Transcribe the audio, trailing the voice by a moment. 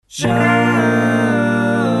Well,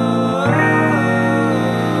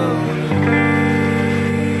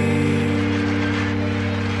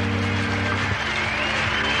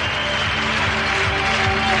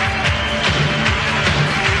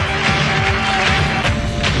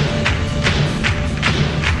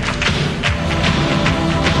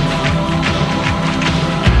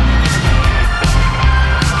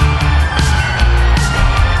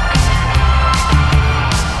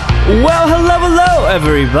 hello,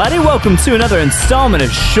 everybody. Welcome to another installment of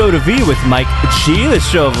Show to V with Mike G, the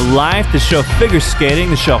show of life, the show of figure skating,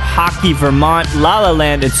 the show of hockey, Vermont, La La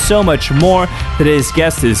Land, and so much more. Today's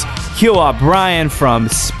guest is Kiowa Bryan from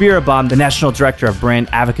Spirit Bomb, the National Director of Brand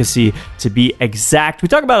Advocacy, to be exact. We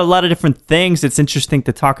talk about a lot of different things. It's interesting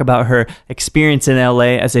to talk about her experience in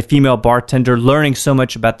LA as a female bartender, learning so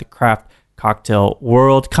much about the craft cocktail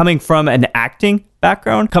world, coming from an acting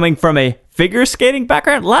background, coming from a figure skating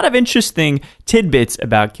background. A lot of interesting tidbits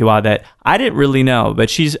about Kiowa that I didn't really know, but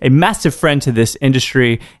she's a massive friend to this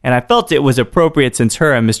industry, and I felt it was appropriate, since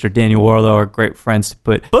her and Mr. Daniel Warlow are great friends, to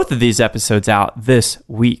put both of these episodes out this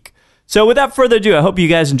week. So without further ado, I hope you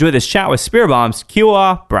guys enjoy this chat with Spirit Bomb's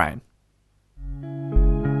Kiowa Bryan.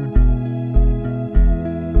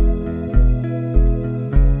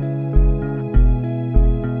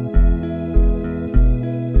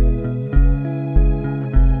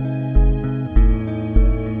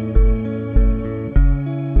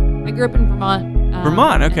 I grew up in Vermont.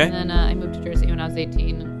 Vermont, okay. And then I moved to Jersey when I was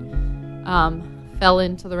 18 and fell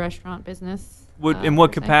into the restaurant business. In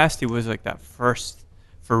what capacity was like that first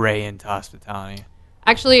foray into hospitality?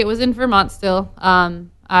 Actually, it was in Vermont still.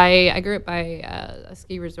 I grew up by a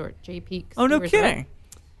ski resort, Jay Peak. Oh, no resort. kidding.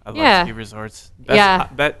 I love ski resorts.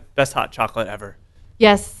 Best hot chocolate ever.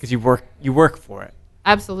 Yes. Because you work for it.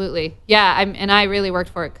 Absolutely. Yeah, I really worked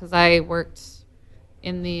for it because I worked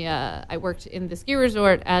in the ski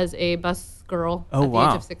resort as a bus girl at the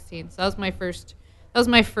age of 16. So that was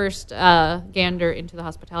my first gander into the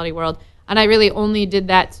hospitality world, and I really only did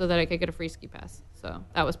that so that I could get a free ski pass. So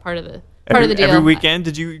that was part of the deal. Every weekend,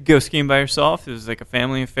 did you go skiing by yourself? It was like a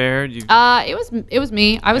family affair. It was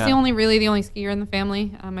me. I was the only skier in the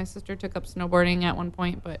family. My sister took up snowboarding at one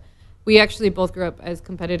point, but we actually both grew up as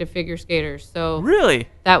competitive figure skaters. So really,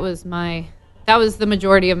 that was the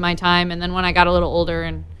majority of my time. And then when I got a little older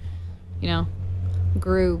and,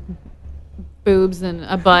 grew boobs and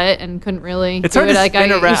a butt and couldn't really it's hard to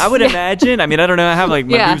spin around. I would imagine. I mean, I don't know. I have my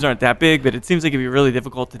boobs aren't that big, but it seems like it'd be really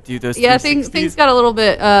difficult to do those. Yeah, things got a little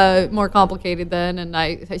bit more complicated then, and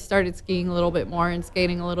I started skiing a little bit more and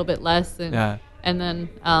skating a little bit less, and then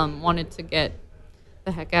wanted to get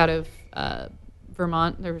the heck out of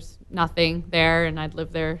Vermont. There was nothing there, and I'd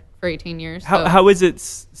lived there for 18 years. How is it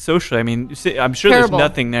socially? I mean, I'm sure terrible. There's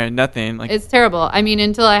nothing there. Nothing. It's terrible. I mean,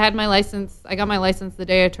 until I had my license. I got my license the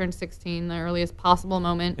day I turned 16, the earliest possible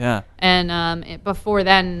moment. Yeah. And before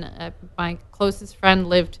then, my closest friend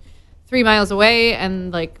lived 3 miles away,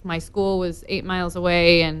 and like my school was 8 miles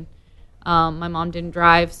away, and my mom didn't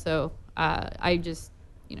drive, so I just,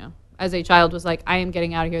 as a child, was like, I am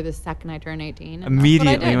getting out of here the second I turn 18.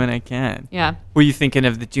 Immediately when I can. Yeah. Were you thinking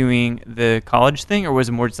of doing the college thing, or was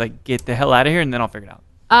it more just like, get the hell out of here and then I'll figure it out?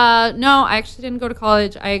 No, I actually didn't go to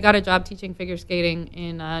college. I got a job teaching figure skating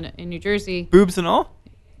in New Jersey. Boobs and all?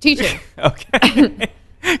 Teaching. Okay.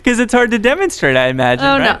 Because it's hard to demonstrate, I imagine.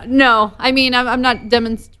 Oh, right? No. I mean, I'm not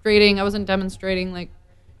demonstrating. I wasn't demonstrating like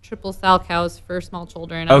triple sow cows for small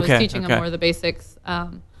children. I was teaching them more of the basics.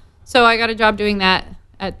 So I got a job doing that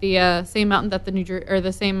at the same mountain that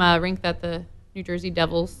the same rink that the New Jersey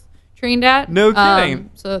Devils trained at. No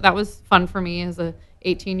kidding. So that was fun for me as a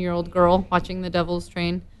 18-year-old girl watching the Devils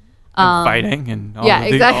train. And fighting and all,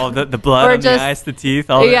 all the blood or on the eyes, the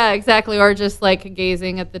teeth, all that. Yeah, exactly. Or just like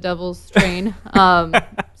gazing at the Devils train.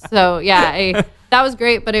 So yeah, that was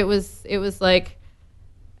great, but it was like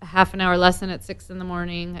a half an hour lesson at 6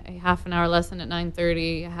 a.m, a half an hour lesson at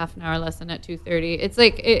 9:30, a half an hour lesson at 2:30. It's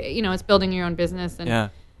like it's building your own business, and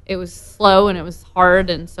it was slow and it was hard,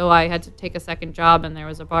 and so I had to take a second job, and there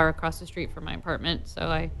was a bar across the street from my apartment, so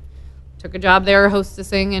I took a job there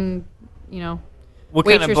hostessing and what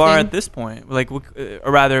kind of bar at this point? Like, or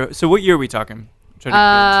rather, so what year are we talking?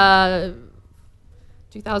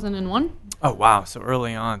 2001. Oh wow, so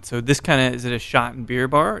early on. So this kind of, is it a shot and beer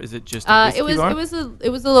bar? Is it just a whiskey bar? It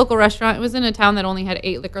was a local restaurant. It was in a town that only had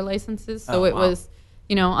 8 liquor licenses, so it was,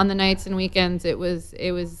 on the nights and weekends, it was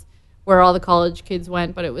where all the college kids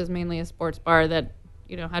went, but it was mainly a sports bar that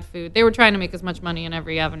had food. They were trying to make as much money in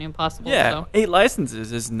every avenue possible. Yeah, so. 8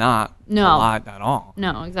 licenses is not a lot at all.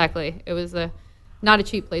 No, exactly. It was not a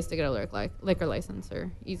cheap place to get a liquor license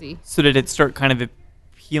or easy. So did it start kind of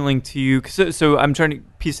appealing to you? So I'm trying to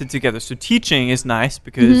piece it together. So teaching is nice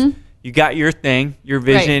because you got your thing, your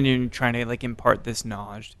vision, and you're trying to like impart this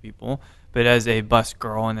knowledge to people. But as a bus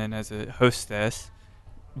girl and then as a hostess,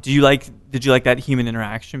 did you like that human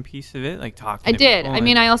interaction piece of it, like talking? I did. I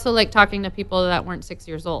mean, I also like talking to people that weren't 6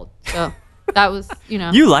 years old. So that was,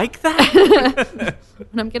 You like that?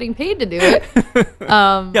 when I'm getting paid to do it.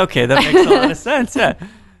 Yeah, okay, that makes a lot of sense. Yeah.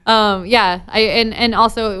 And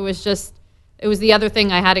also it was the other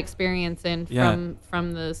thing I had experience in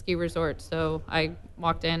from the ski resort. So I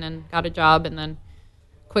walked in and got a job, and then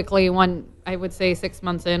quickly, I would say 6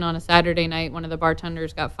 months in, on a Saturday night, one of the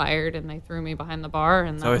bartenders got fired, and they threw me behind the bar,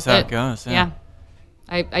 and that was how it it goes. Yeah.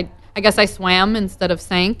 I guess I swam instead of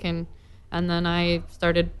sank, and then I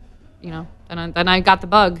started, then I got the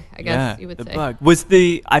bug, I guess you would say. The bug.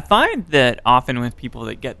 I find that often with people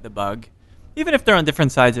that get the bug, even if they're on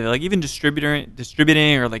different sides of it, like even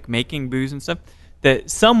distributing or like making booze and stuff, that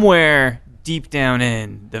somewhere deep down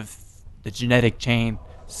in the genetic chain,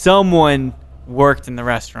 someone worked in the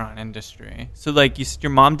restaurant industry. So like you said,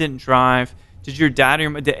 your mom didn't drive. Did your dad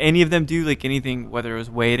or did any of them do like anything, whether it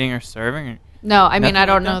was waiting or serving? Or no, I mean, I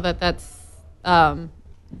don't know that's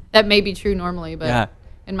that may be true normally, but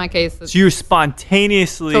in my case, so you were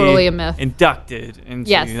spontaneously totally a myth. Inducted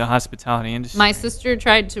into the hospitality industry. My sister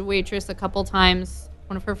tried to waitress a couple times.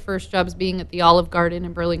 One of her first jobs being at the Olive Garden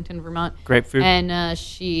in Burlington, Vermont. Great food. And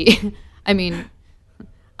she, I mean,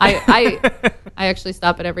 I actually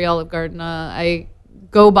stop at every Olive Garden. I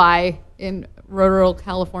go by in rural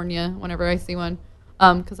California whenever I see one,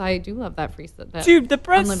 because I do love that Dude, the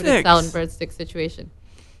breadsticks. Unlimited salad and breadstick situation.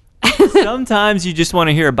 Sometimes you just want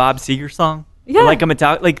to hear a Bob Seger song. Yeah, like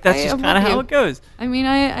that's just kind of how it goes. I mean,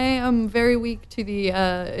 I am very weak to the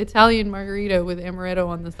Italian margarita with amaretto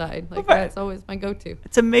on the side. Like that's always my go-to.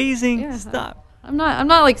 It's amazing stuff. I'm not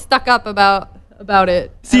like stuck up about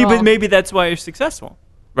it. See, but maybe that's why you're successful,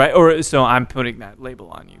 right? Or so I'm putting that label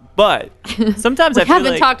on you. But sometimes I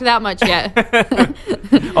haven't talked that much yet.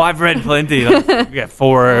 Oh, I've read plenty. We got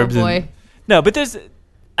Forbes. Oh boy. No, but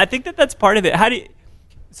I think that's part of it.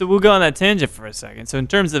 So we'll go on that tangent for a second. So in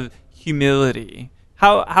terms of humility,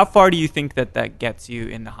 how far do you think that gets you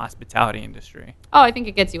in the hospitality industry? Oh, I think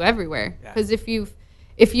it gets you everywhere. Because if you've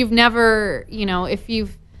never had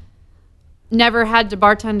to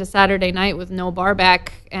bartend a Saturday night with no bar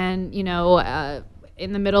back, and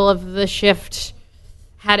in the middle of the shift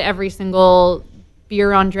had every single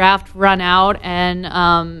beer on draft run out, and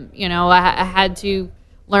I had to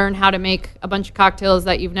learn how to make a bunch of cocktails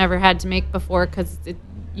that you've never had to make before because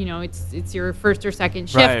it's your first or second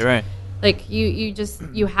shift. Right. Like you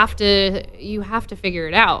have to figure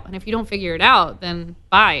it out, and if you don't figure it out, then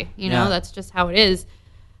bye. That's just how it is.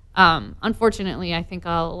 Unfortunately, I think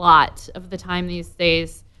a lot of the time these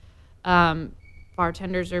days,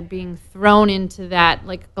 bartenders are being thrown into that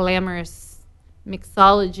like glamorous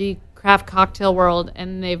mixology craft cocktail world,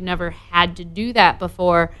 and they've never had to do that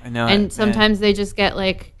before. I know. And sometimes they just get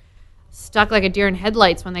like stuck like a deer in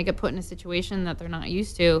headlights when they get put in a situation that they're not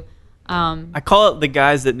used to. I call it the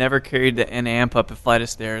guys that never carried an amp up a flight of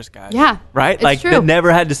stairs, guys. Yeah, right. It's like true. They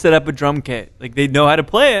never had to set up a drum kit. Like they know how to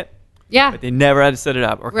play it. Yeah, but they never had to set it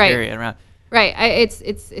up or carry it around. Right.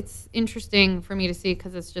 It's interesting for me to see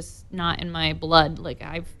because it's just not in my blood. Like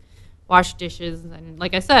I've washed dishes, and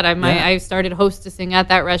like I said, I started hostessing at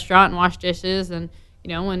that restaurant and washed dishes, and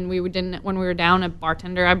when we were down a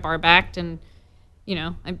bartender, I bar backed, and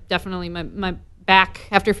I definitely my back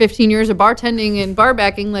after 15 years of bartending and bar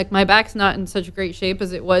backing, like my back's not in such great shape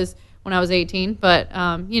as it was when I was 18, but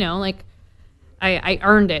like I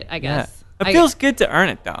earned it, I guess. Yeah. It feels good to earn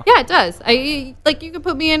it, though. Yeah, it does. You could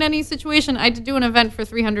put me in any situation. I did do an event for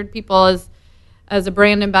 300 people as a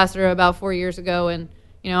brand ambassador about 4 years ago, and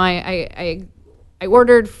I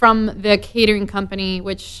ordered from the catering company,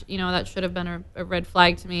 which that should have been a red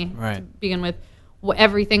flag to me to begin with.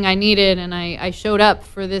 Everything I needed, and I showed up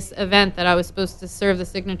for this event that I was supposed to serve the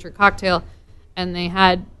signature cocktail, and they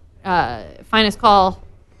had Finest Call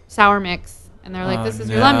sour mix, and they're like, "This is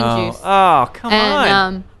your lemon juice." Oh, come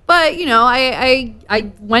on! But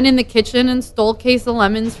I went in the kitchen and stole a case of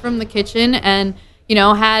lemons from the kitchen, and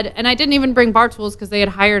and I didn't even bring bar tools because they had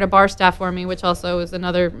hired a bar staff for me, which also was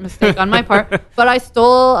another mistake on my part. But I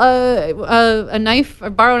stole a knife, or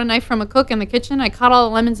borrowed a knife from a cook in the kitchen. I cut all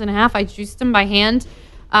the lemons in half. I juiced them by hand,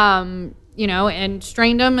 and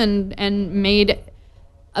strained them and made,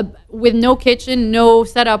 with no kitchen, no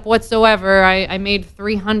setup whatsoever, I made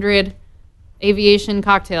 300 aviation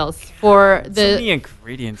cocktails for so many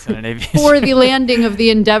ingredients in an aviation for the landing of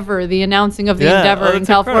the Endeavor, the announcing of the Endeavor in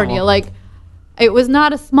California. Incredible. Like, It was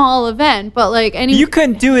not a small event, but like You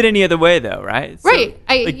couldn't do it any other way, though, right? So, right.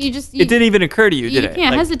 it didn't even occur to you, did it? You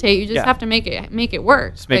can't hesitate. You just have to make it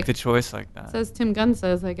work. Just make the choice like that. Says Tim Gunn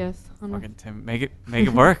says, I guess. Fucking Tim, make it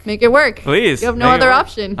work. Make it work. Please. You have no other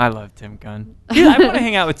option. I love Tim Gunn. Yeah, I want to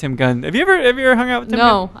hang out with Tim Gunn. Have you ever hung out with Tim Gunn?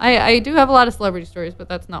 No, I do have a lot of celebrity stories, but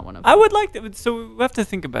that's not one of them. I would like to. So we have to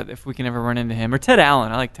think about if we can ever run into him or Ted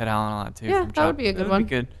Allen. I like Ted Allen a lot too. Yeah, that would be a good one. Be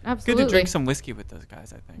good. Absolutely. Good to drink some whiskey with those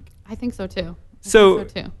guys, I think. I think so too. So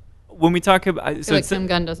when we talk about, I feel like Tim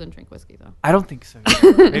Gunn doesn't drink whiskey though. I don't think so.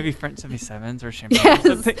 Maybe French 77s or champagne or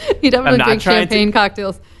something. He definitely drinks champagne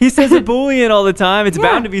cocktails. He says ebullient all the time. It's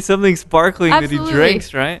bound to be something sparkling that he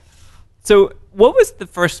drinks, right? So what was the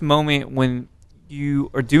first moment when you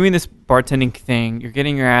are doing this bartending thing, you're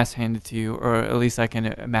getting your ass handed to you, or at least I can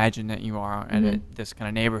imagine that you are at this kind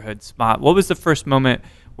of neighborhood spot. What was the first moment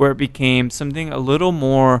where it became something a little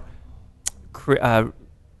more, how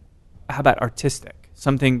about artistic?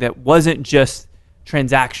 Something that wasn't just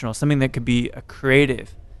transactional, something that could be a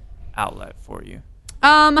creative outlet for you?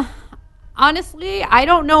 Honestly, I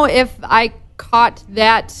don't know if I caught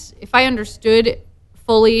that, if I understood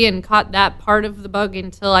fully and caught that part of the bug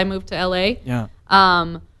until I moved to LA. Yeah.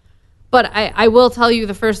 But I will tell you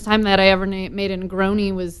the first time that I ever made a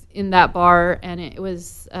Negroni was in that bar, and it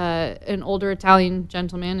was an older Italian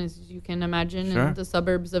gentleman, as you can imagine, in the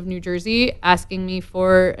suburbs of New Jersey, asking me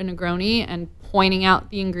for a Negroni and pointing out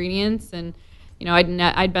the ingredients. And, you know,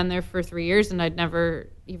 I'd been there for 3 years, and I'd never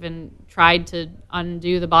even tried to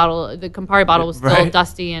undo the bottle. The Campari bottle was still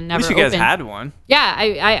dusty and never opened. At least you guys had one. Yeah,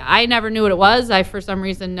 I never knew what it was. I, for some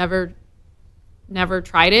reason, never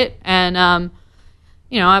tried it. And,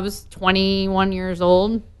 you know, I was 21 years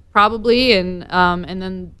old probably, and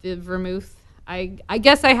then the vermouth. I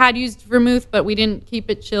guess I had used vermouth, but we didn't keep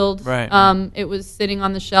it chilled. Right. It was sitting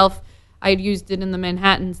on the shelf. I had used it in the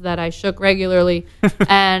Manhattans that I shook regularly,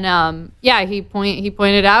 and he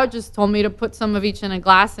pointed out, just told me to put some of each in a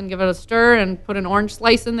glass and give it a stir, and put an orange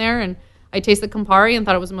slice in there, and I tasted Campari and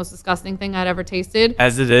thought it was the most disgusting thing I'd ever tasted.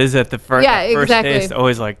 As it is at the first taste,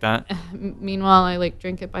 always like that. Meanwhile, I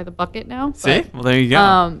drink it by the bucket now. See? Well, there you go.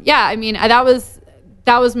 I mean, that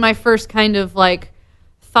was my first kind of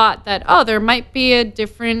thought that, oh, there might be a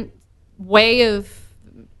different way of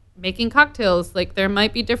making cocktails. There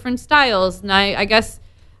might be different styles. And I guess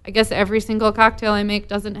every single cocktail I make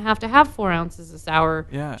doesn't have to have 4 ounces of sour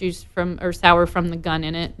juice sour from the gun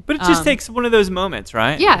in it. But it just takes one of those moments,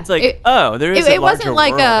 right? Yeah. It's there is a it wasn't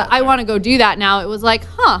world I want to go do that now. It was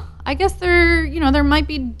I guess there might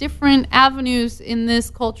be different avenues in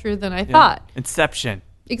this culture than I thought. Inception.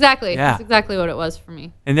 Exactly. Yeah. That's exactly what it was for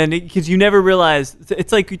me. And then, because you never realize,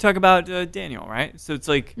 it's like you talk about Daniel, right? So it's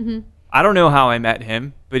I don't know how I met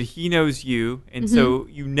him, but he knows you. And so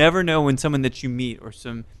you never know when someone that you meet or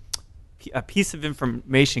a piece of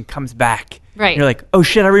information comes back. Right. You're like, oh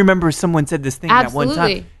shit, I remember someone said this thing that one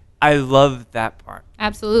time. I love that part.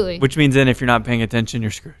 Absolutely. Which means then if you're not paying attention,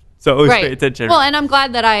 you're screwed. So always pay attention. Well, and I'm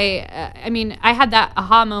glad that I had that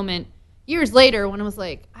aha moment years later when I was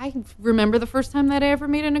I remember the first time that I ever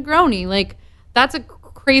made a Negroni. That's a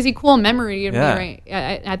crazy cool memory of me right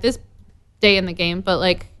at this day in the game. But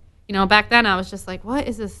back then I was just what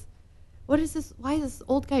is this? What is this? Why is this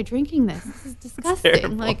old guy drinking this? This is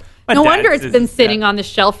disgusting. No wonder it's been sitting on the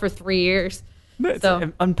shelf for 3 years. It's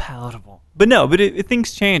unpalatable. But no,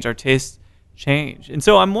 things change. Our tastes change. And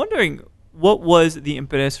so I'm wondering, what was the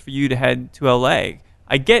impetus for you to head to LA?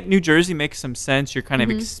 I get New Jersey makes some sense. You're kind of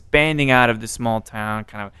expanding out of the small town,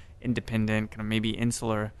 kind of independent, kind of maybe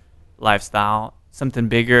insular lifestyle. Something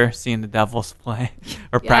bigger, seeing the Devils play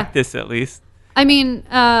or practice at least. I mean,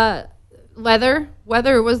 weather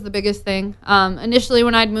was the biggest thing. Initially,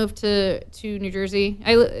 when I'd moved to New Jersey,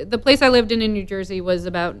 the place I lived in New Jersey was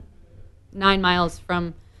about 9 miles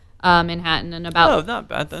from Manhattan and about not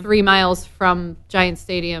bad then. 3 miles from Giant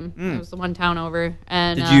Stadium. It was the one town over.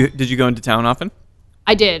 And did you go into town often?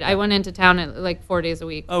 I did. I went into town at 4 days a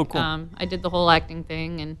week. Oh, cool. I did the whole acting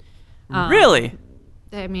thing, and really,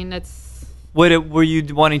 I mean, that's. Were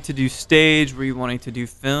you wanting to do stage? Were you wanting to do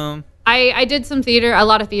film? I did some theater, a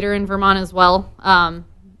lot of theater in Vermont as well,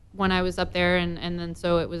 when I was up there, and then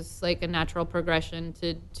so it was a natural progression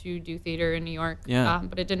to do theater in New York. Yeah.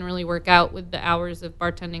 But it didn't really work out with the hours of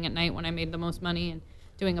bartending at night when I made the most money and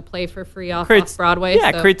doing a play for free off Broadway. Yeah,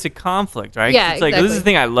 it creates a conflict, right? Yeah, it's this is the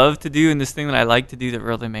thing I love to do and this thing that I like to do that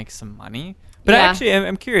really makes some money. But actually,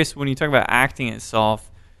 I'm curious, when you talk about acting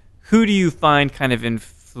itself, who do you find kind of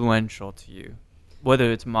influential to you,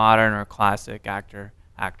 whether it's modern or classic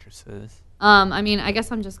actresses? I mean, I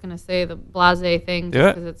guess I'm just going to say the Blasé thing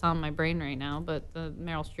just because it's on my brain right now, but the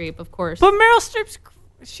Meryl Streep, of course. But Meryl Streep's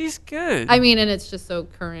She's good. I mean, and it's just so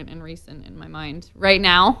current and recent in my mind right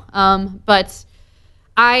now. But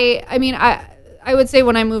I mean, I would say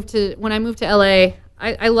when I moved to LA,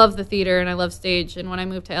 I love the theater and I love stage. And when I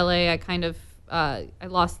moved to LA, I kind of I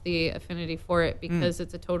lost the affinity for it because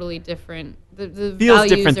it's a totally different. The feels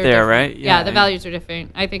values different are there, different. right? Yeah, the values are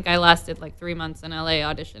different. I think I lasted like 3 months in LA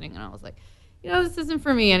auditioning, and I was like, this isn't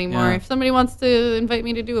for me anymore. Yeah. If somebody wants to invite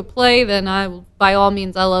me to do a play, then by all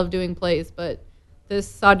means, I love doing plays. But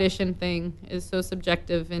this audition thing is so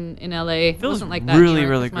subjective in LA. It feels wasn't like that in really, New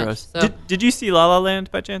York really as much, gross. so. Did you see La La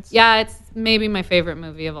Land by chance? Yeah, it's maybe my favorite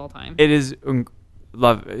movie of all time. It is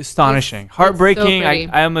astonishing, It's heartbreaking. so pretty.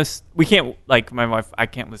 I almost we can't like my wife. I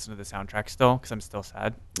can't listen to the soundtrack still because I'm still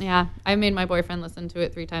sad. Yeah, I made my boyfriend listen to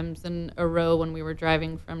it 3 times in a row when we were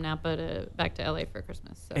driving from Napa back to LA for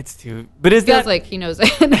Christmas. So. It's too, but is It feels that like he knows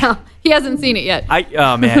it now. He hasn't seen it yet.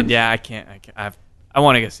 oh man, yeah, I can't. I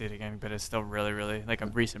want to go see it again, but it's still really, really like a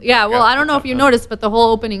recent. Yeah, well, I don't know if you noticed, but the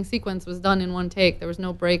whole opening sequence was done in one take. There was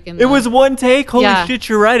no break in. It was one take. Holy shit,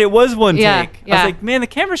 you're right. It was one take. I was like, man, the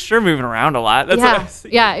camera's sure moving around a lot. That's what I was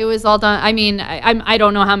thinking. Yeah, it was all done. I mean, I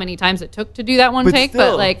don't know how many times it took to do that one take,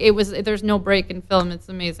 still. but like it was. There's no break in film. It's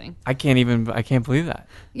amazing. I can't believe that.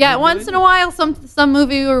 Yeah, once in a while, some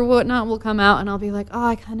movie or whatnot will come out, and I'll be like, oh,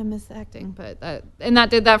 I kind of miss acting, but that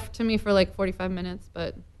did that to me for like 45 minutes,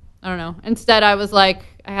 but. I don't know. Instead, I was like,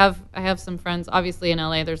 I have some friends. Obviously, in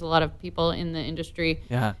LA, there's a lot of people in the industry,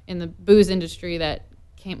 in the booze industry, that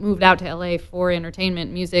moved out to LA for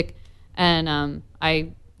entertainment, music, and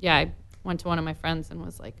I went to one of my friends and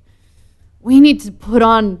was like, we need to put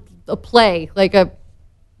on a play, like a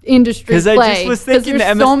industry play, because I just was thinking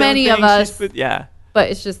there's so many of us.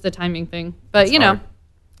 But it's just the timing thing. But it's hard.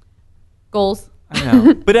 Goals. I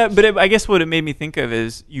know. but I guess what it made me think of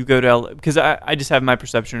is you go to LA, because I just have my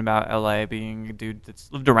perception about LA being a dude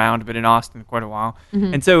that's lived around, but in Austin quite a while.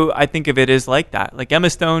 Mm-hmm. And so I think of it as like that. Like Emma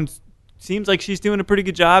Stone seems like she's doing a pretty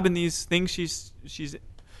good job in these things she's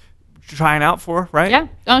trying out for, right? Yeah.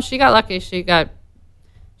 Oh, she got lucky. She got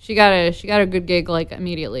a good gig like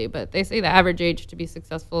immediately, but they say the average age to be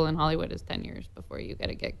successful in Hollywood is 10 years before you get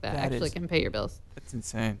a gig that actually can pay your bills. That's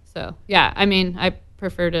insane. So, yeah, I mean, I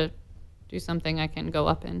prefer to do something I can go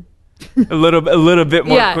up in a little bit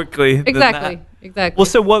more quickly. Exactly. Well,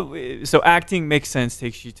 so acting makes sense,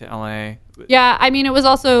 takes you to LA. Yeah, I mean, it was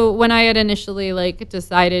also when I had initially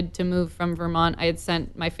decided to move from Vermont, I had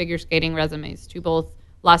sent my figure skating resumes to both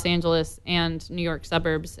Los Angeles and New York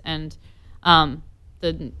suburbs, and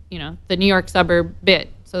the New York suburb bit.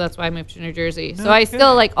 So that's why I moved to New Jersey. So I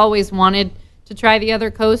still always wanted to try the other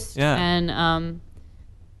coast, and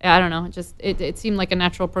I don't know, it seemed like a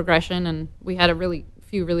natural progression, and we had a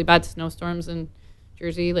few really bad snowstorms in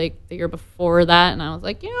Jersey the year before that, and I was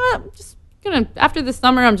like, I'm just gonna, after this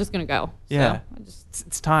summer, I'm just gonna go. Yeah, so I just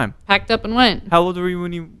it's time. Packed up and went. How old were you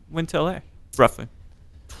when you went to LA, roughly?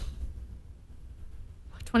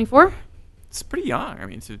 24. It's pretty young. I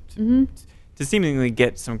mean, to seemingly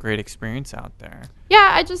get some great experience out there. Yeah,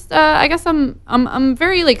 I just I guess I'm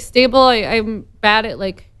very stable. I'm bad at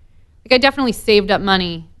I definitely saved up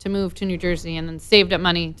money to move to New Jersey, and then saved up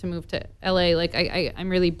money to move to LA. I'm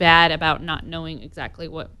really bad about not knowing exactly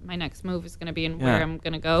what my next move is going to be and where I'm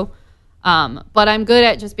going to go. But I'm good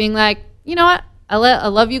at just being like, you know what? I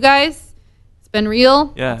love you guys. It's been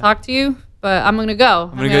real. Yeah. I'll talk to you, but I'm going to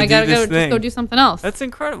go. I gotta go do something else. That's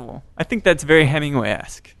incredible. I think that's very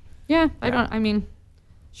Hemingway-esque. Yeah. I mean,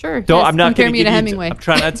 sure. I'm not compare going to me to Hemingway. I'm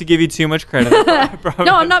trying not to give you too much credit.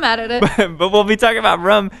 No, I'm not mad at it. But we'll be talking about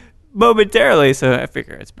rum momentarily, so I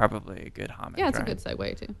figure it's probably a good homage. Yeah, it's right? a good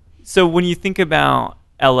segue too. So when you think about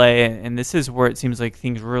LA, and this is where it seems like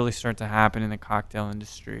things really start to happen in the cocktail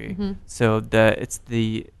industry. Mm-hmm. So it's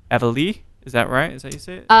the Evely, is that right? Is that how you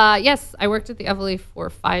say it? Yes, I worked at the Evely for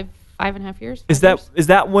 5.5 years. Is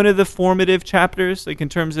that one of the formative chapters, in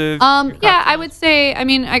terms of? Yeah, I would say. I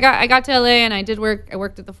mean, I got to LA and I did work. I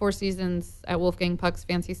worked at the Four Seasons at Wolfgang Puck's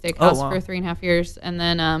Fancy Steakhouse for 3.5 years, and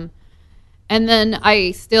then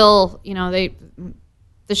I still,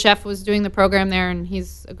 the chef was doing the program there, and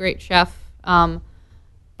he's a great chef.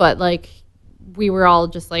 But we were all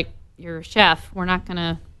just like, you're a chef. We're not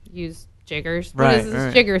gonna use jiggers. What is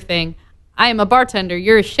this jigger thing? I am a bartender.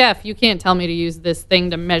 You're a chef. You can't tell me to use this thing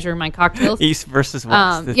to measure my cocktails. East versus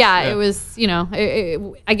West. It was,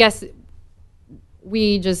 I guess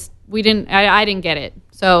we didn't, I didn't get it.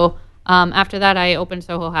 So after that, I opened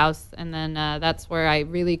Soho House, and then that's where I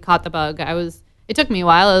really caught the bug. It took me a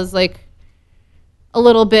while. I was a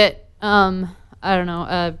little bit, I don't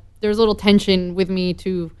know, there was a little tension with me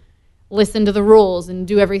to listen to the rules and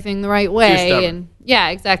do everything the right way. And yeah,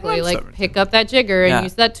 exactly. Pick up that jigger and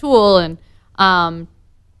use that tool. And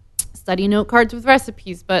study note cards with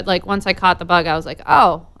recipes. But like once I caught the bug, I was like,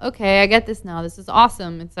 oh, okay, I get this now. This is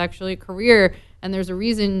awesome. It's actually a career, and there's a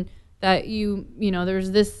reason that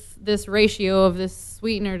there's this ratio of this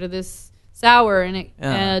sweetener to this sour and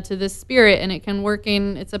it to this spirit, and it can work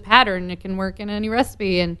in. It's a pattern. It can work in any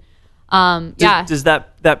recipe, and Does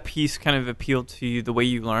that piece kind of appeal to you, the way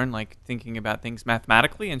you learn, like thinking about things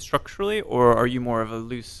mathematically and structurally, or are you more of a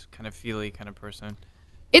loose kind of feely kind of person?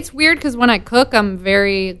 It's weird because when I cook, I'm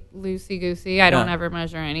very loosey-goosey. I don't ever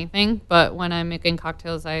measure anything. But when I'm making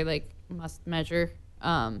cocktails, I must measure,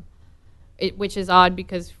 which is odd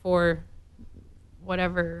because for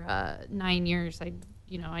whatever 9 years, I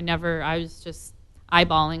was just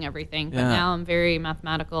eyeballing everything. But now I'm very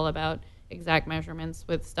mathematical about exact measurements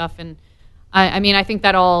with stuff. And I think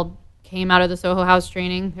that all came out of the Soho House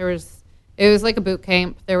training. It was like a boot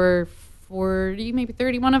camp. There were 40, maybe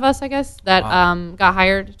 31 of us, I guess, that got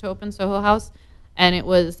hired to open Soho House. And it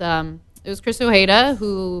was Chris Ojeda,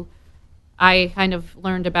 who I kind of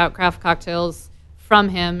learned about craft cocktails from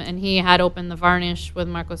him, and he had opened the Varnish with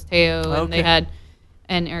Marcos Teo, and they had,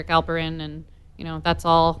 and Eric Alperin, and that's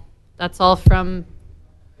all from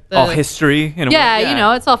all history in a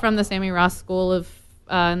way. It's all from the Sammy Ross school of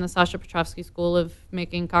and the Sasha Petrovsky school of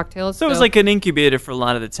making cocktails. So it was like an incubator for a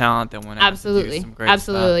lot of the talent that went out to do some great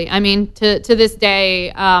stuff. I mean, to this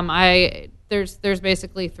day, there's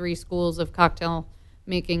basically 3 schools of cocktail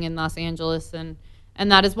making in Los Angeles, and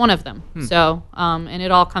that is one of them. So, and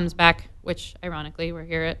it all comes back, which ironically, we're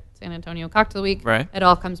here at San Antonio Cocktail Week. Right. It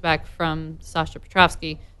all comes back from Sasha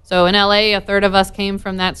Petrovsky. So in LA, a third of us came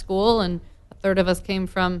from that school, and a third of us came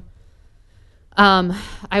from,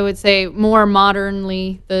 I would say more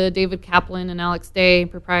modernly, the David Kaplan and Alex Day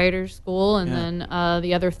Proprietors School, and then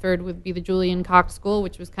the other third would be the Julian Cox School,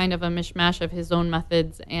 which was kind of a mishmash of his own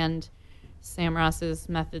methods and Sam Ross's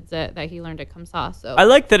methods that he learned at ComSA. So I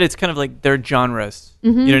like that it's kind of like their genres.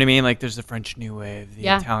 You know what I mean? Like there's the French New Wave, the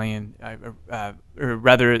Italian, or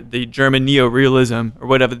rather the German neo-realism, or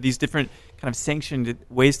whatever. These different kind of sanctioned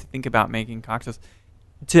ways to think about making cocktails.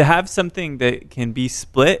 To have something that can be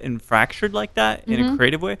split and fractured like that in a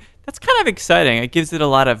creative way, that's kind of exciting. It gives it a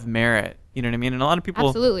lot of merit. You know what I mean? And a lot of people...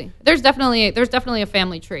 Absolutely. There's definitely a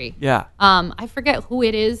family tree. Yeah. I forget who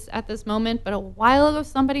it is at this moment, but a while ago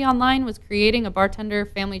somebody online was creating a bartender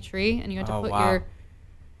family tree, and you had to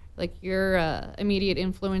put your immediate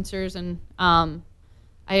influencers, and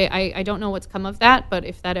I don't know what's come of that, but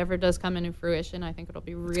if that ever does come into fruition, I think it'll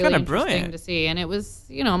be really interesting brilliant to see. And it was,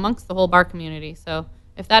 amongst the whole bar community. So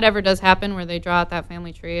if that ever does happen where they draw out that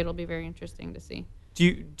family tree, it'll be very interesting to see.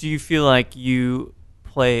 Do you feel like you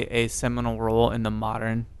play a seminal role in the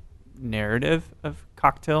modern narrative of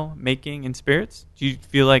cocktail making and spirits? Do you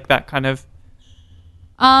feel like that kind of...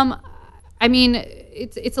 I mean,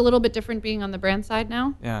 it's a little bit different being on the brand side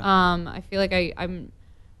now. Yeah. I feel like I'm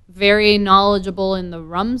very knowledgeable in the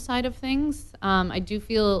rum side of things. I do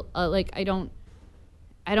feel like I don't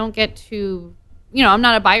get to... I'm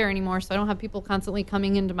not a buyer anymore, so I don't have people constantly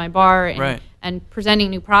coming into my bar and presenting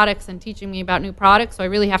new products and teaching me about new products. So I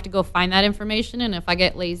really have to go find that information. And if I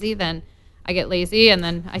get lazy, then I get lazy. And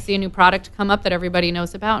then I see a new product come up that everybody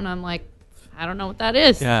knows about, and I'm like, I don't know what that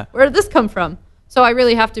is. Yeah. Where did this come from? So I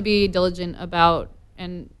really have to be diligent about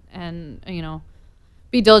be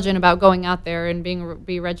diligent about going out there and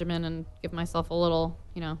be regimented and give myself a little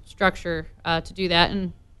structure to do that.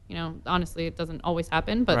 And honestly, it doesn't always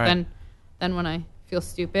happen, but then when I feel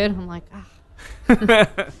stupid, I'm like,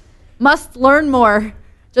 must learn more.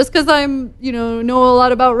 Just because I'm, know a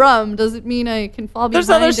lot about rum doesn't mean I can fall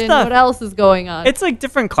behind in what else is going on. It's like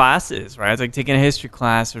different classes, right? It's like taking a history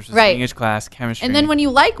class versus an English class, chemistry. And then when you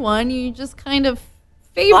like one, you just kind of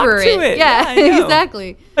favor it. Yeah,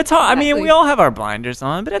 exactly. It's hard. I mean, we all have our blinders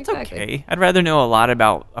on, but it's okay. I'd rather know a lot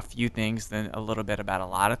about a few things than a little bit about a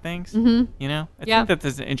lot of things. I think that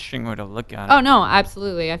there's an interesting way to look at it. Oh no,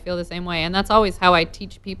 absolutely. I feel the same way, and that's always how I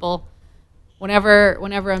teach people. Whenever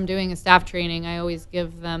I'm doing a staff training, I always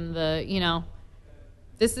give them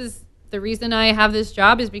this is the reason I have this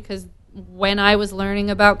job is because when I was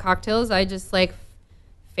learning about cocktails, I just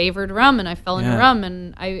favored rum, and I fell into rum,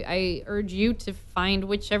 and I urge you to find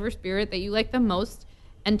whichever spirit that you like the most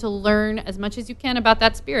and to learn as much as you can about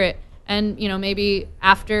that spirit. And maybe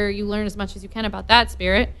after you learn as much as you can about that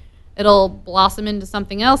spirit, it'll blossom into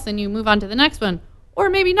something else and you move on to the next one. Or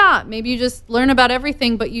maybe not. Maybe you just learn about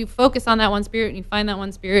everything, but you focus on that one spirit and you find that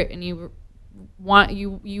one spirit and you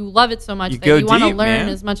love it so much that you want to learn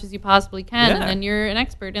as much as you possibly can, and then you're an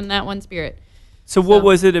expert in that one spirit. So what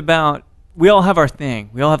was it about? We all have our thing.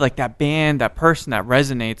 We all have that band, that person that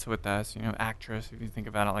resonates with us, actress, if you think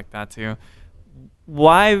about it like that too.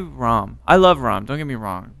 Why rum? I love rum, don't get me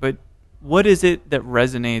wrong. But what is it that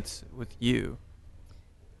resonates with you?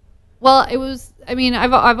 Well, it was. I mean,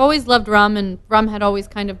 I've always loved rum, and rum had always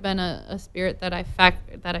kind of been a spirit that I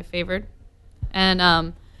favored.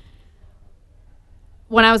 And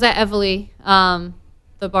when I was at Evely,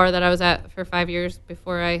 the bar that I was at for 5 years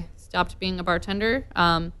before I stopped being a bartender,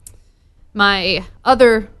 my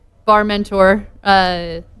other bar mentor,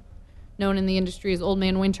 known in the industry as Old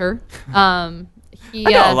Man Winter, he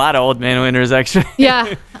I know a lot of Old Man Winters, actually.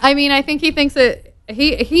 Yeah, I mean, I think he thinks that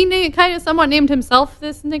he kind of somewhat named himself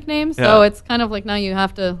this nickname, so it's kind of like, now you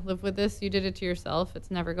have to live with this. You did it to yourself.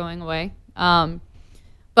 It's never going away.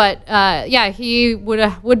 But he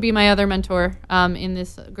would be my other mentor in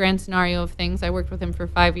this grand scenario of things. I worked with him for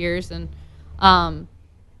 5 years, and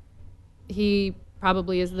he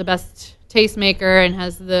probably is the best tastemaker and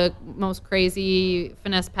has the most crazy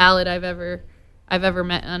finesse palate I've ever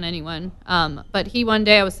met on anyone. But one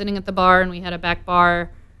day I was sitting at the bar, and we had a back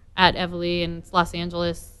bar at Evely, and it's Los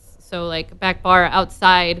Angeles, so like a back bar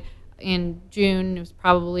outside in June. It was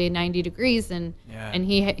probably 90 degrees, and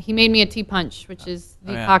he made me a tea punch, which is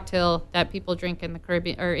the cocktail that people drink in the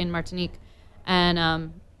Caribbean or in Martinique,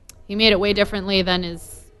 and he made it way differently than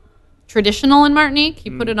is traditional in Martinique. He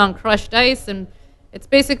put it on crushed ice, and it's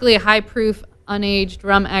basically a high proof unaged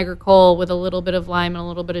rum agricole with a little bit of lime and a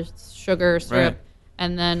little bit of sugar syrup,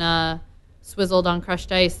 and then swizzled on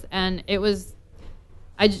crushed ice. And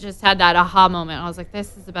I just had that aha moment. I was like,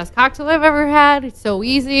 this is the best cocktail I've ever had. It's so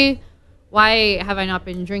easy. Why have I not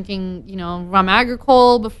been drinking, rum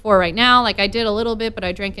agricole before right now? Like, I did a little bit, but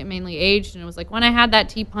I drank it mainly aged. And it was like, when I had that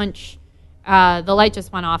tea punch, the light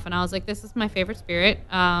just went off. And I was like, this is my favorite spirit.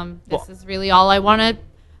 This is really all I want to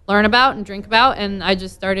learn about and drink about. And I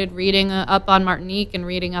just started reading up on Martinique and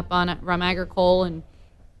reading up on rum agricole. And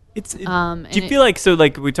do you feel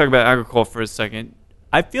like we talk about agricole for a second,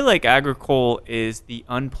 I feel like agricole is the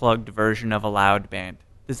unplugged version of a loud band.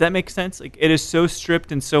 Does that make sense? Like, it is so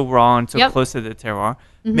stripped and so raw and so close to the terroir.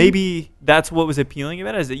 Mm-hmm. Maybe that's what was appealing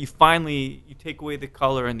about it, is that you take away the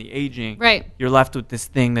color and the aging. Right. You're left with this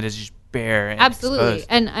thing that is just bare and absolutely exposed.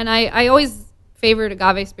 And I always favored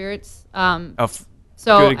agave spirits. Good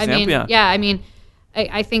example, I mean,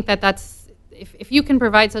 I think that's if you can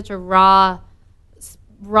provide such a raw,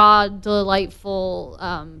 delightful,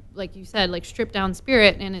 like you said, like stripped down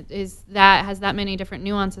spirit, and it is that has that many different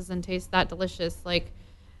nuances and tastes that delicious. Like,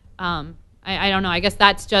 I don't know. I guess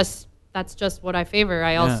that's just what I favor.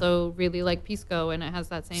 I also really like pisco, and it has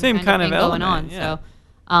that same kind of thing going on. Yeah.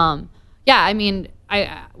 So, I mean,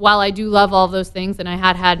 while I do love all those things, and I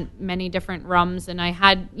had many different rums, and I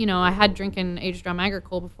had drinking aged rum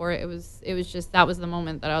agricole before. It was just, that was the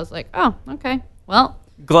moment that I was like, oh, okay, well.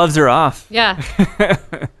 Gloves are off. Yeah.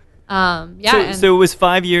 So it was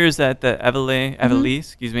 5 years at the Evely,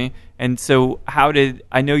 excuse me. And so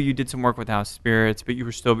I know you did some work with House Spirits, but you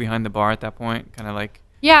were still behind the bar at that point, kind of like.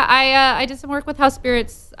 Yeah, I did some work with House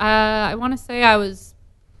Spirits. I want to say I was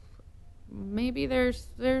maybe their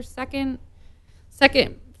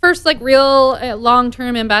first like real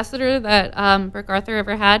long-term ambassador that Brooke Arthur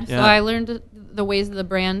ever had. Yeah. So I learned the ways of the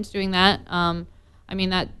brand doing that. I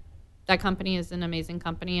mean, that company is an amazing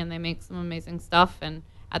company, and they make some amazing stuff. And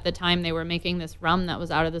at the time, they were making this rum that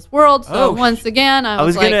was out of this world. So once again, I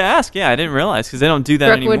was going to ask. Yeah, I didn't realize, because they don't do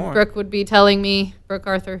that anymore. Brooke would be telling me, Brooke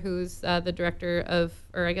Arthur, who's the director of,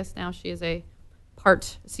 or I guess now she is a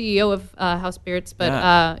part CEO of House Spirits. But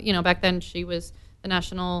back then she was the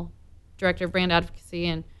national director of brand advocacy,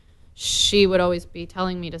 and she would always be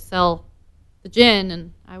telling me to sell the gin,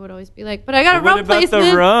 and I would always be like, but I got a rum placement.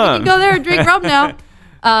 You can go there and drink rum now.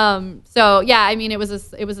 I mean, it was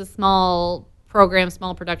a small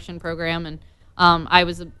production program, and I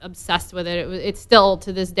was obsessed with it. It's still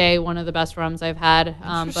to this day one of the best rums I've had.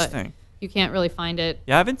 But you can't really find it.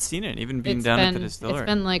 Yeah, I haven't seen it, even being down at the distillery. It's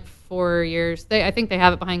been like 4 years. I think they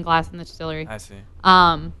have it behind glass in the distillery. I see.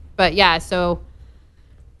 But yeah, so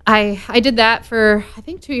I did that for, I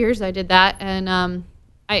think, 2 years. I did that, and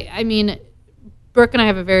I mean, Brooke and I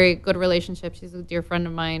have a very good relationship. She's a dear friend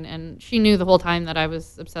of mine, and she knew the whole time that I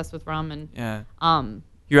was obsessed with rum. And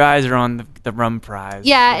your eyes are on the rum prize.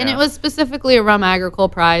 Yeah, and it was specifically a rum agricole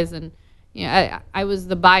prize, and I was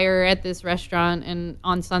the buyer at this restaurant and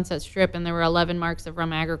on Sunset Strip, and there were 11 marks of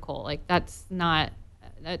rum agricole. Like, that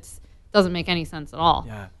doesn't make any sense at all.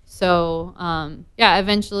 Yeah. So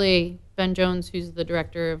eventually Ben Jones, who's the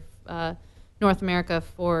director of North America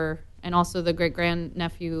and also the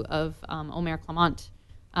great-grandnephew of Omer Clement.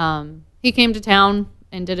 He came to town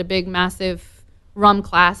and did a big, massive rum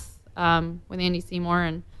class with Andy Seymour,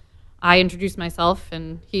 and I introduced myself,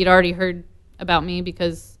 and he'd already heard about me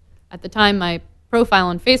because at the time my profile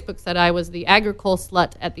on Facebook said I was the agricole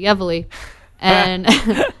slut at the Evely. And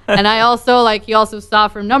and I also, like, he also saw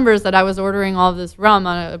from numbers that I was ordering all of this rum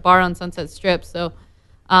on a bar on Sunset Strip. So,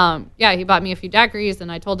 he bought me a few daiquiris,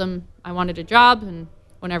 and I told him I wanted a job, and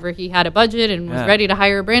whenever he had a budget and was ready to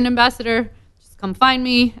hire a brand ambassador, just come find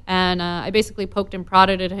me. And I basically poked and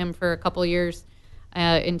prodded at him for a couple of years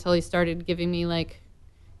until he started giving me, like,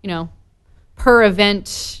 per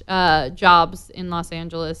event jobs in Los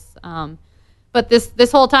Angeles. But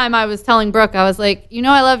this whole time I was telling Brooke, I was like,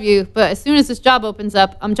 I love you, but as soon as this job opens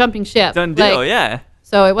up, I'm jumping ship. Done deal, yeah.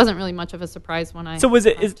 So it wasn't really much of a surprise when I. So was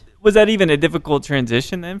that even a difficult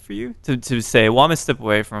transition then for you to say, well, I'm gonna step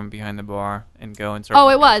away from behind the bar and go and start? Oh,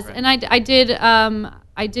 it was, and I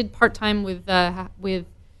did part time with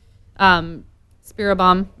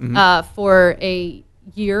Spiribom for a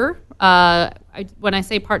year. When I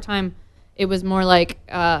say part time, it was more like.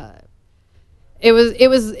 It was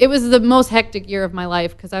the most hectic year of my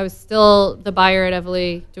life because I was still the buyer at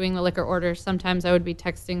Evely doing the liquor orders. Sometimes I would be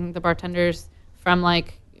texting the bartenders from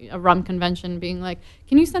like a rum convention being like,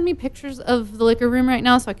 can you send me pictures of the liquor room right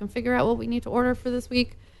now so I can figure out what we need to order for this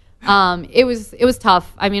week? It was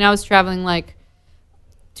tough. I mean, I was traveling like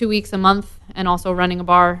 2 weeks a month and also running a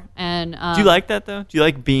bar. And do you like that though? Do you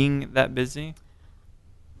like being that busy?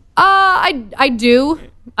 I do.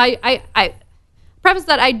 I preface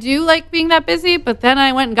that I do like being that busy, but then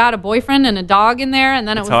I went and got a boyfriend and a dog in there, and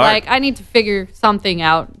then it was hard. Like, I need to figure something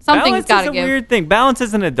out. Something's got to give. Balance is a weird thing. Balance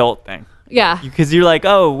is an adult thing. Yeah. Because you're like,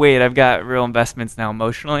 oh, wait, I've got real investments now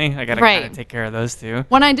emotionally. I got to kind of take care of those too.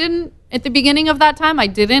 When I didn't, at the beginning of that time, I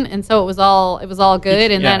didn't, and so it was all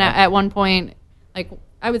good. And then at one point, like,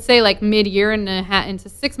 I would say like mid-year into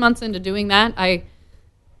 6 months into doing that, I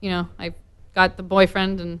got the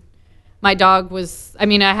boyfriend, and my dog was,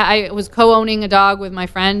 I was co-owning a dog with my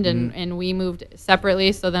friend, and we moved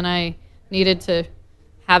separately. So then I needed to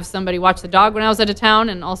have somebody watch the dog when I was out of town,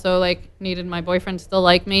 and also like needed my boyfriend to still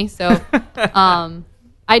like me. So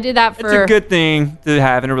I did that for. It's a good thing to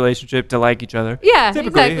have in a relationship, to like each other. Yeah,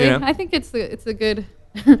 exactly. I think it's a good.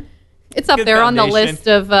 It's up there on the list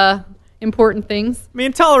of important things. I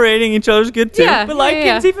mean, tolerating each other's good too, but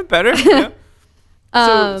liking's even better.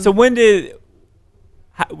 So when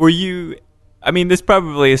were you? I mean, this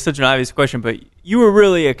probably is such an obvious question, but you were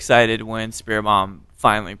really excited when Spiribom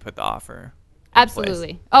finally put the offer.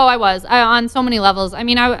 Absolutely. Oh, I was. On so many levels. I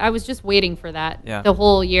mean, I was just waiting for that the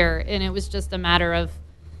whole year, and it was just a matter of,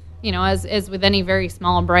 as with any very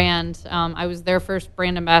small brand, I was their first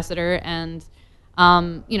brand ambassador, and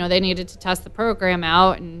they needed to test the program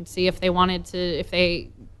out and see if they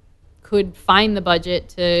could find the budget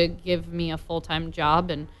to give me a full-time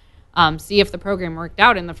job, and see if the program worked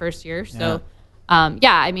out in the first year. So,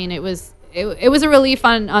 I mean, it was a relief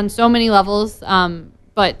on so many levels.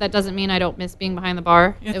 But that doesn't mean I don't miss being behind the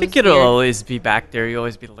bar. I think it'll always be back there. You'll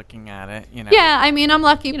always be looking at it, Yeah, I mean, I'm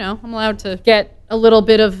lucky, I'm allowed to get a little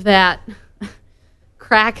bit of that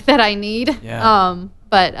crack that I need. Yeah.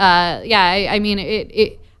 I mean,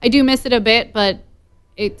 I do miss it a bit, but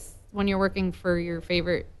it's when you're working for your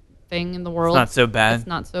favorite thing in the world. It's not so bad. It's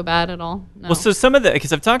not so bad at all. No. Well, so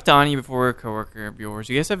because I've talked to Ani before, a coworker of yours.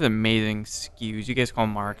 You guys have amazing SKUs. You guys call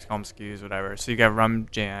them marks, call them SKUs, whatever. So you got Rum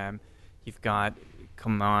Jam, you've got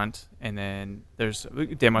Clement, and then there's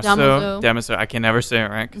Damaso. I can never say it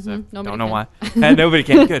right because I don't know why. Nobody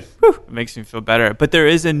can. Good. Whew. It makes me feel better. But there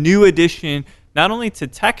is a new addition, not only to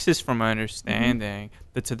Texas, from my understanding,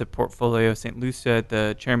 but to the portfolio of St. Lucia at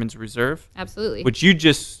the Chairman's Reserve. Absolutely. Which you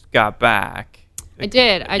just got back. I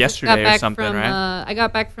did. I yesterday just got back or something, from, right? I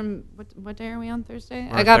got back from what day are we on? Thursday.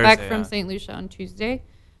 We're I got Thursday, back from St. Lucia on Tuesday.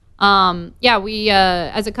 We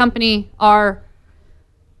as a company, our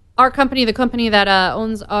company, the company that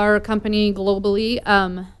owns our company globally,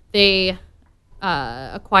 they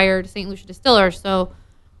acquired St. Lucia Distillers. So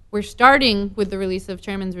we're starting with the release of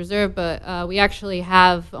Chairman's Reserve, but we actually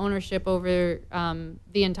have ownership over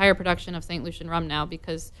the entire production of St. Lucian rum now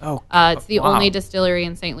because it's the only distillery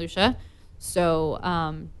in St. Lucia. So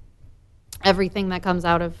everything that comes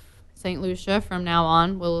out of St. Lucia from now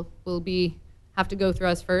on will have to go through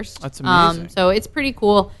us first. That's amazing. So it's pretty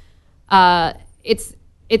cool.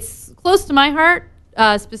 It's close to my heart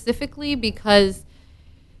specifically because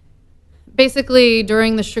basically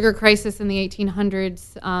during the sugar crisis in the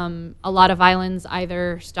 1800s, a lot of islands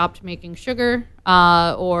either stopped making sugar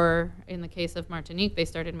or in the case of Martinique, they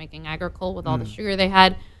started making agricole with all the sugar they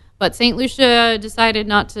had. But St. Lucia decided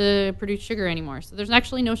not to produce sugar anymore. So there's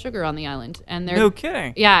actually no sugar on the island. And no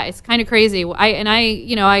kidding. Yeah, it's kind of crazy. You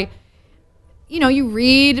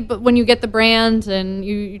read, but when you get the brand and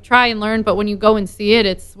you try and learn, but when you go and see it,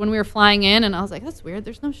 it's when we were flying in and I was like, that's weird.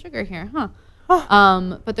 There's no sugar here, huh?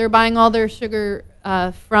 But they're buying all their sugar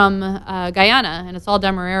from Guyana, and it's all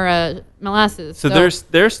Demerara molasses. So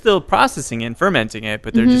they're still processing it and fermenting it,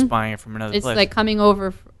 but they're just buying it from another it's place. like coming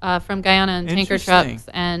over from Guyana in tanker Interesting. trucks,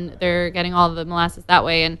 and they're getting all the molasses that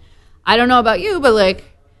way. And I don't know about you, but like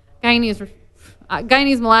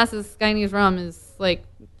Guyanese molasses, Guyanese rum is like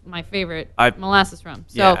my favorite molasses rum.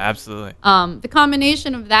 So, yeah, absolutely. The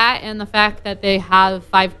combination of that and the fact that they have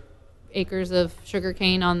 5 acres of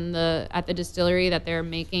sugarcane at the distillery that they're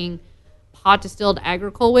making pot distilled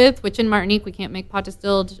agricole with, which in Martinique we can't make pot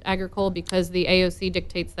distilled agricole because the AOC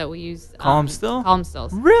dictates that we use column still. Column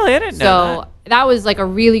stills. Really, I didn't know So that was like a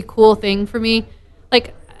really cool thing for me.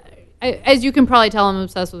 Like, as you can probably tell, I'm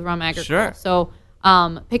obsessed with rum agricole. Sure. So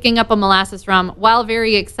picking up a molasses rum, while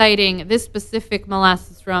very exciting, this specific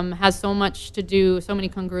molasses rum has so much to do, so many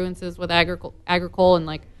congruences with agricole and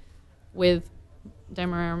like with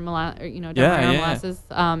Demerara molasses.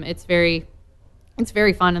 It's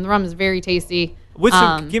very fun, and the rum is very tasty.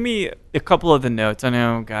 Give me a couple of the notes. I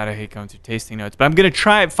know, God, I hate going through tasting notes, but I'm gonna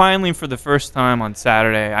try it finally for the first time on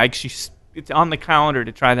Saturday. It's on the calendar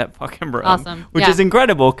to try that fucking rum, awesome. Which is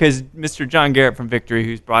incredible because Mr. John Garrett from Victory,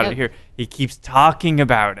 who's brought it here, he keeps talking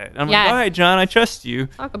about it. I'm like, all right, John, I trust you.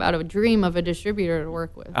 Talk about a dream of a distributor to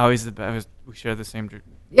work with. Oh, he's the best. We share the same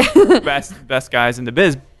best guys in the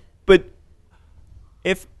biz. But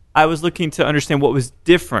if I was looking to understand what was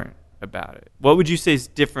different about it, what would you say is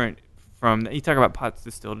different from? You talk about pot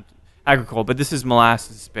distilled agricole, but this is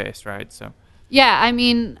molasses based, right? So yeah, I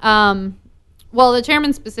mean. Well, the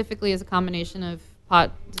chairman specifically is a combination of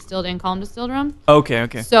pot distilled and column distilled rum. Okay.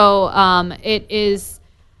 So it is.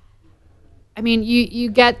 I mean, you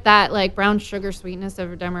get that like brown sugar sweetness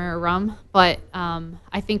of Demerara rum, but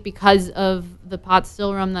I think because of the pot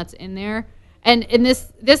still rum that's in there, and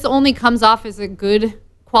this only comes off as a good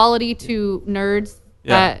quality to nerds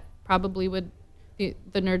that probably would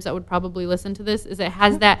the nerds that would probably listen to this, is it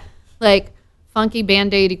has that like funky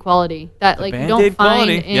Band-Aid quality that like you don't find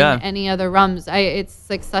in any other rums. It's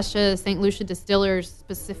like such a St. Lucia Distillers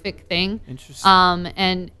specific thing. Interesting.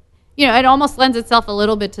 And you know, it almost lends itself a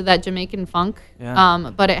little bit to that Jamaican funk.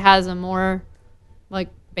 Yeah. But it has a more like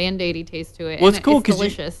Band-Aidy taste to it. Well, it's cool because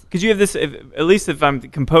delicious. Because you have this. At least if I'm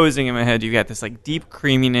composing in my head, you got this like deep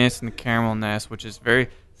creaminess and the caramelness, which is very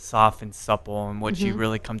soft and supple, and what you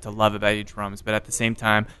really come to love about each rums. But at the same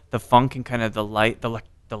time, the funk and kind of the light, the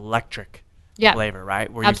electric. Flavor,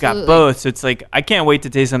 right? Where Absolutely. You've got both. So it's like, I can't wait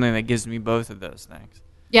to taste something that gives me both of those things.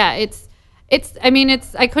 Yeah, I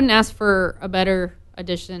couldn't ask for a better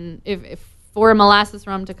addition if for a molasses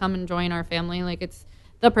rum to come and join our family. Like, it's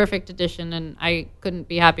the perfect addition, and I couldn't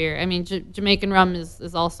be happier. I mean, Jamaican rum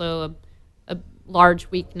is also a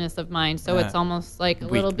large weakness of mine. So it's almost like a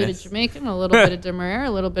little bit of Jamaican, a little bit of Demerara,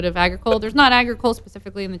 a little bit of agricole. There's not agricole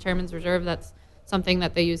specifically in the Chairman's Reserve. That's something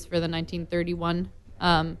that they used for the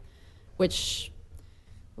 1931 which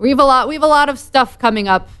we have a lot of stuff coming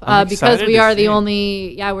up because we are the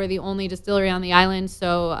only distillery on the island.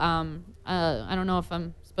 So I don't know if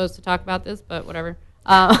I'm supposed to talk about this, but whatever.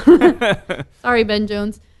 Sorry, Ben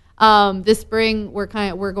Jones. This spring we're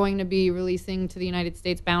going to be releasing to the United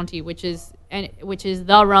States Bounty, which is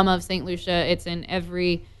the rum of St. Lucia. It's in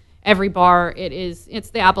every bar. It's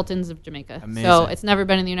the Appletons of Jamaica. Amazing. So it's never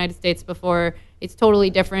been in the United States before. It's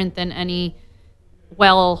totally different than any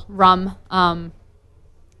rum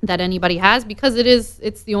that anybody has, because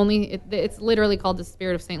it's literally called the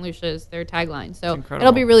Spirit of St. Lucia is their tagline. So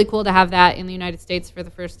it'll be really cool to have that in the United States for the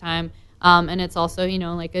first time. And it's also,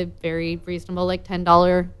 like a very reasonable, like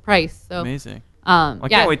 $10 price. So amazing. I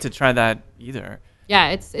can't wait to try that either.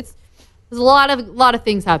 Yeah, there's a lot of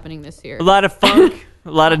things happening this year. A lot of funk. A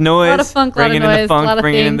lot of noise. A lot of funk, bringing a lot of in noise, the funk, a lot of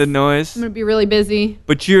bringing in things. the noise. I'm going to be really busy.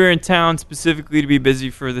 But you're in town specifically to be busy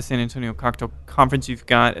for the San Antonio Cocktail Conference. You've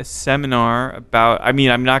got a seminar about,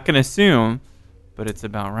 I'm not going to assume, but it's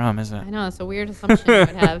about rum, isn't it? I know, it's a weird assumption I would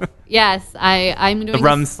have. Yes, I'm doing the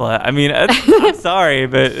rum slut. I'm sorry,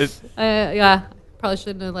 but it's... probably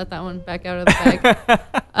shouldn't have let that one back out of the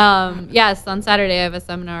bag. Yes, on Saturday I have a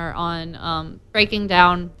seminar on breaking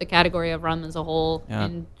down the category of rum as a whole. Yeah.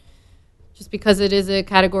 And just because it is a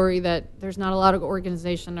category that there's not a lot of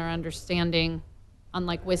organization or understanding,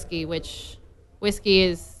 unlike whiskey, which whiskey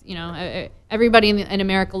is, everybody in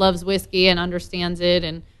America loves whiskey and understands it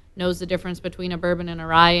and knows the difference between a bourbon and a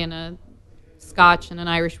rye and a Scotch and an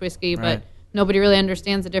Irish whiskey, right. But nobody really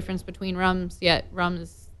understands the difference between rums, yet rum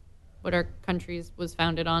is what our country was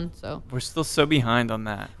founded on. So we're still so behind on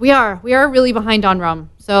that. We are really behind on rum.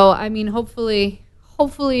 So hopefully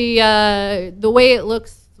the way it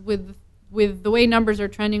looks with the way numbers are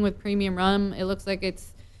trending with premium rum, it looks like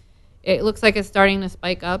it's it looks like it's starting to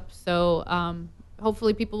spike up. So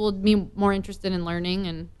hopefully people will be more interested in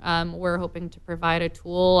learning, and we're hoping to provide a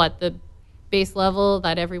tool at the base level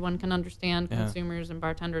that everyone can understand, consumers and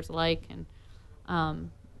bartenders alike,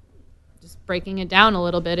 and just breaking it down a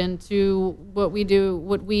little bit into what we do,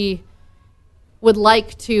 what we would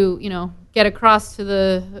like to, get across to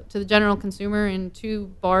the general consumer in 2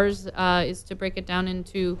 bars is to break it down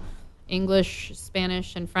into English,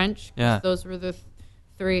 Spanish, and French. Yeah. Those were the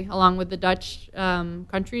 3, along with the Dutch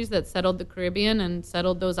countries that settled the Caribbean and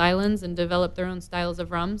settled those islands and developed their own styles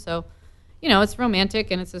of rum. So, it's romantic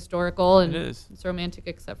and it's historical, and it is. It's romantic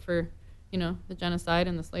except for the genocide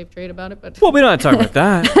and the slave trade about it. But well, we don't have to talk about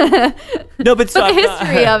that. No, but the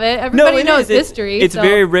history of it. Everybody knows history. It's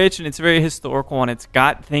very rich and it's very historical, and it's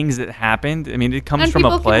got things that happened. I mean, it comes from a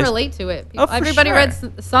place. And people can relate to it. Everybody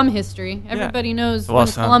read some history. Everybody knows when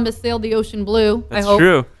Columbus sailed the ocean blue. That's I hope.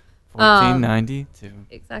 True. 1492.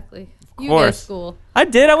 Exactly. Of you go to course. school. I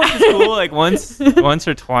did. I went to school like once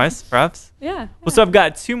or twice, perhaps. Yeah. Well, so I've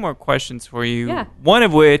got 2 more questions for you. Yeah. One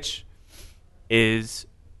of which is,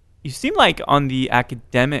 you seem like on the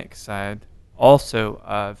academic side also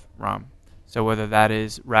of rum. So whether that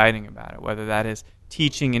is writing about it, whether that is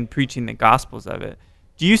teaching and preaching the gospels of it,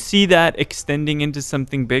 do you see that extending into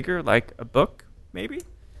something bigger, like a book, maybe?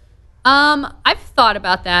 I've thought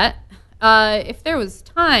about that. If there was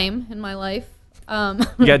time in my life.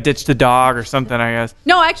 You got to ditch the dog or something, I guess.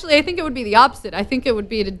 No, actually, I think it would be the opposite. I think it would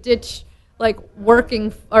be to ditch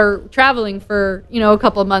working or traveling for a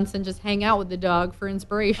couple of months and just hang out with the dog for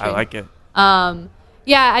inspiration. I like it.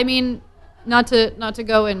 Yeah, I mean, not to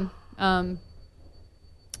go and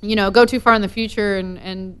go too far in the future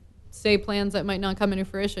and say plans that might not come into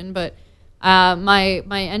fruition. But my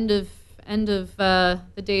end of the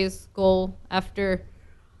day's goal after,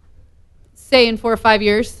 say, in 4 or 5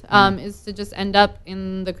 years, is to just end up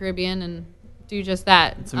in the Caribbean and do just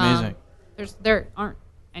that. It's amazing. There aren't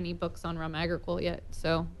any books on rum agricole yet,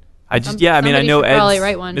 so I know probably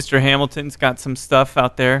write one. Mr. Hamilton's got some stuff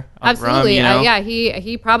out there. Absolutely, Rum, yeah.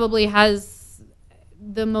 He probably has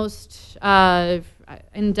the most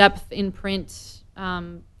in-depth in print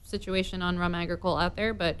situation on rum agricole out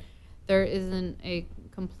there, but there isn't a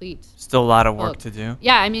complete. Still a lot of book. work to do.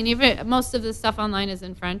 Yeah, I mean, even most of the stuff online is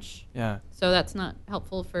in French. Yeah. So that's not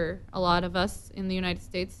helpful for a lot of us in the United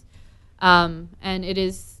States, and it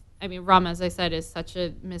is. I mean, rum, as I said, is such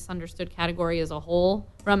a misunderstood category as a whole.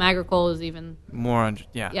 Rum agricole is even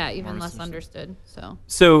even less understood.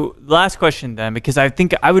 So last question then, because I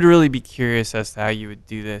think I would really be curious as to how you would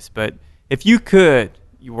do this. But if you could,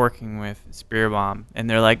 you're working with Spear Bomb, and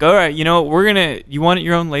they're like, all right, you want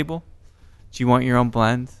your own label? Do you want your own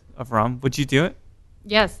blend of rum? Would you do it?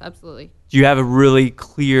 Yes, absolutely. Do you have a really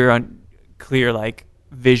clear like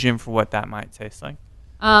vision for what that might taste like?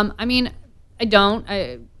 I mean, I don't.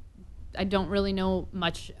 I don't really know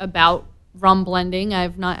much about rum blending.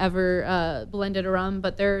 I've not ever blended a rum,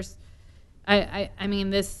 but there's, I mean,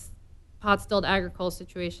 this pot stilled agricole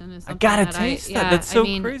situation is something I gotta taste that. That's so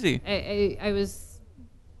crazy. I was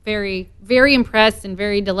very, very impressed and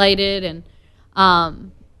very delighted, and I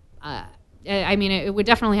mean, it would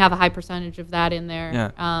definitely have a high percentage of that in there.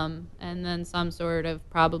 Yeah. And then some sort of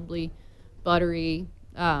probably buttery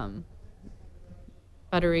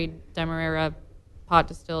Demerara pot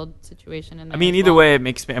distilled situation in there. I mean, either way, it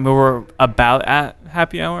makes me. I mean, we're about at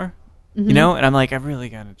happy hour, and I'm like, I really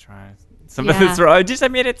gotta try some of this. I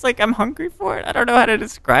mean, it's like I'm hungry for it. I don't know how to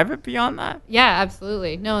describe it beyond that. Yeah,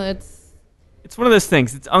 absolutely. No, it's one of those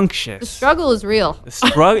things. It's unctuous. The struggle is real. The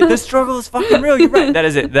struggle is fucking real. You're right. That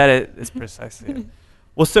is it. That is precisely it.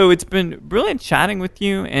 Well, so it's been brilliant chatting with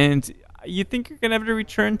you, and you think you're gonna have to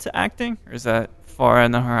return to acting, or is that far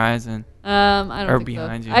on the horizon? I don't or think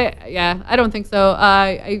behind so. you. I don't think so.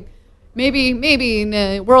 I maybe in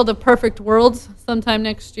the world of perfect worlds, sometime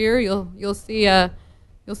next year, you'll see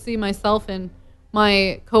myself and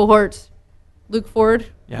my cohort, Luke Ford,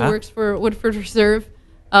 who works for Woodford Reserve,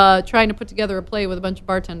 trying to put together a play with a bunch of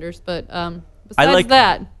bartenders. But besides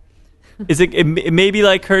that, is it may be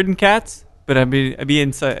like Herding Cats? But I'd be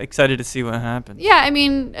excited to see what happens. Yeah, I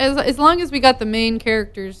mean, as long as we got the main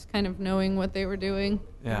characters kind of knowing what they were doing,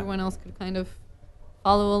 everyone else could kind of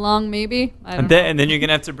follow along, maybe. And then you're going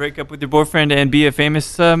to have to break up with your boyfriend and be a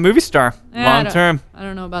famous movie star long term. I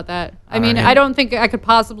don't know about that. I mean, I don't think I could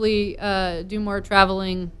possibly do more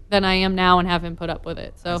traveling than I am now and have him put up with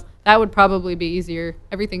it. So that would probably be easier.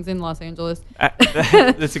 Everything's in Los Angeles.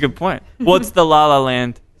 That's a good point. Well, it's the La La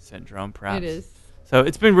Land syndrome, perhaps. It is. So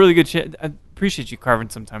it's been really good. I appreciate you carving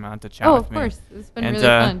some time out to chat with me. Oh, of course. It's been really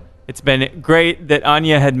fun. It's been great that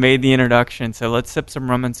Anya had made the introduction. So let's sip some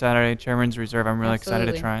rum on Saturday, Chairman's Reserve. I'm really excited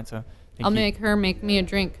to try it. So I'll make her make me a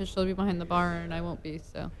drink because she'll be behind the bar and I won't be.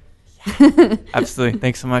 So absolutely.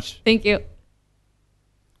 Thanks so much. Thank you.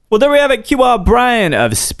 Well, there we have it. Kiwa O'Brien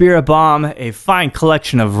of Spirit Bomb, a fine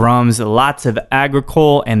collection of rums, lots of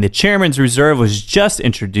agricole, and the Chairman's Reserve was just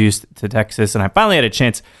introduced to Texas, and I finally had a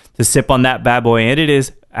chance to sip on that bad boy, and it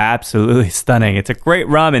is absolutely stunning. It's a great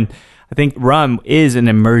rum, and I think rum is an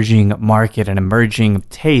emerging market, an emerging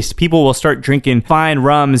taste. People will start drinking fine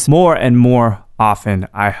rums more and more often,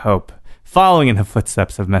 I hope. Following in the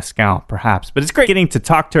footsteps of Mezcal, perhaps. But it's great getting to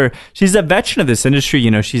talk to her. She's a veteran of this industry.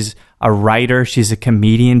 You know, she's a writer, she's a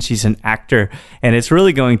comedian, she's an actor, and it's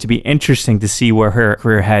really going to be interesting to see where her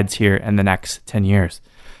career heads here in the next 10 years.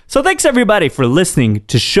 So thanks, everybody, for listening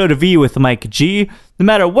to Show to V with Mike G. No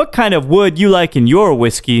matter what kind of wood you like in your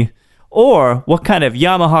whiskey, or what kind of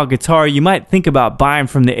Yamaha guitar you might think about buying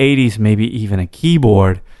from the 80s, maybe even a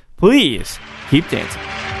keyboard, please keep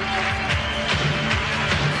dancing.